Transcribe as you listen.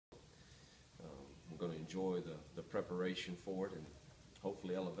going to enjoy the preparation for it and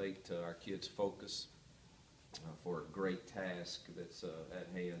hopefully elevate our kids' focus for a great task that's at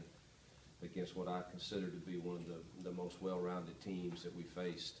hand against what I consider to be one of the most well-rounded teams that we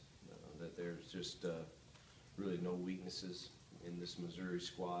faced. That there's just really no weaknesses in this Missouri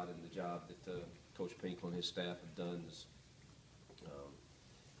squad, and the job that Coach Pinkle and his staff have done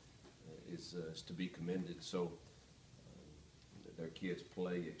is to be commended. So their kids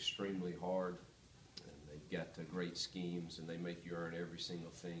play extremely hard, and they've got great schemes, and they make you earn every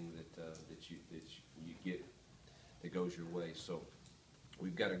single thing that you get that goes your way. So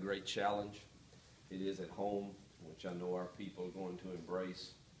we've got a great challenge. It is at home, which I know our people are going to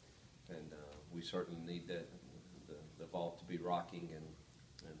embrace, and we certainly need the vault to be rocking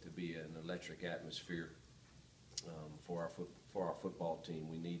and to be an electric atmosphere for our football team.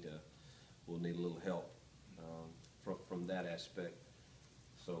 We'll need a little help from that aspect.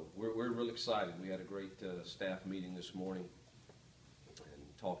 So we're really excited. We had a great staff meeting this morning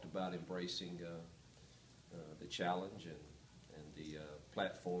and talked about embracing the challenge and the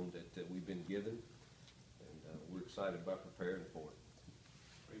platform that we've been given, and we're excited about preparing for it.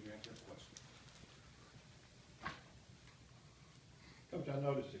 Raise your hand for a question. Coach, I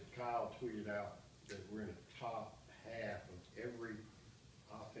noticed that Kyle tweeted out that we're in the top half of every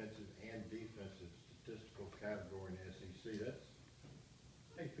offensive and defensive statistical category in the SEC. That's,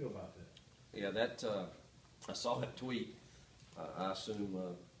 how do you feel about that? Yeah, that I saw that tweet. I'm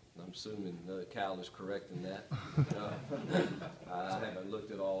assuming Kyle is correct in that. I haven't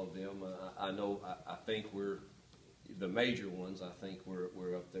looked at all of them. I think we're the major ones. I think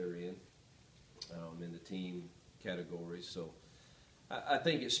we're up there in the team categories. So I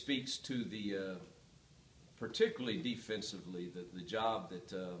think it speaks to the particularly defensively the job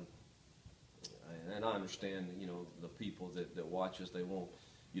that. And I understand, the people that watch us, they want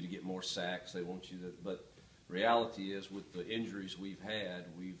you to get more sacks. They want you to, but reality is, with the injuries we've had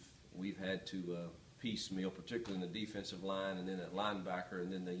to piecemeal, particularly in the defensive line, and then at linebacker,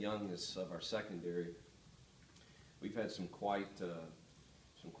 and then the youngest of our secondary. We've had some quite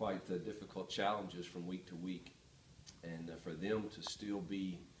difficult challenges from week to week, and for them to still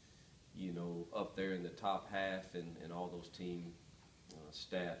be, up there in the top half and all those team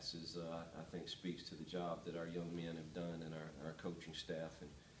stats is, I think, speaks to the job that our young men have done and our coaching staff, and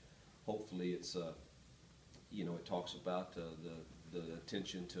hopefully it's it talks about the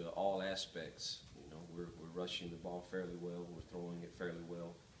attention to all aspects. We're rushing the ball fairly well, we're throwing it fairly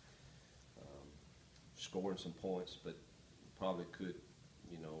well, scoring some points, but probably could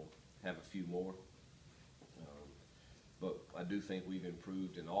have a few more. But I do think we've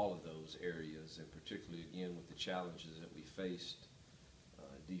improved in all of those areas, and particularly again with the challenges that we faced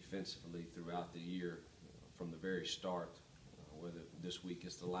defensively throughout the year from the very start. Whether this week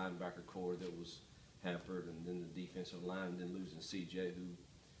it's the linebacker core that was hampered, and then the defensive line, and then losing CJ, who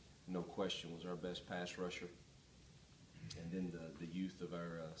no question was our best pass rusher, and then the youth of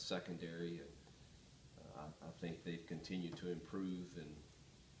our secondary. I think they've continued to improve, and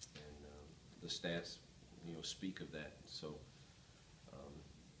the stats speak of that. So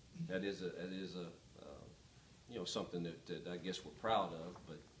that is something that I guess we're proud of,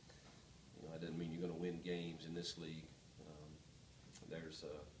 but that doesn't mean you're going to win games in this league.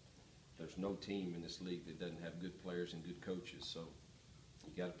 There's no team in this league that doesn't have good players and good coaches. So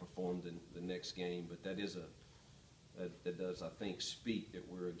you got to perform the next game. But that does, I think, speak that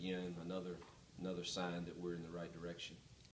we're again another sign that we're in the right direction.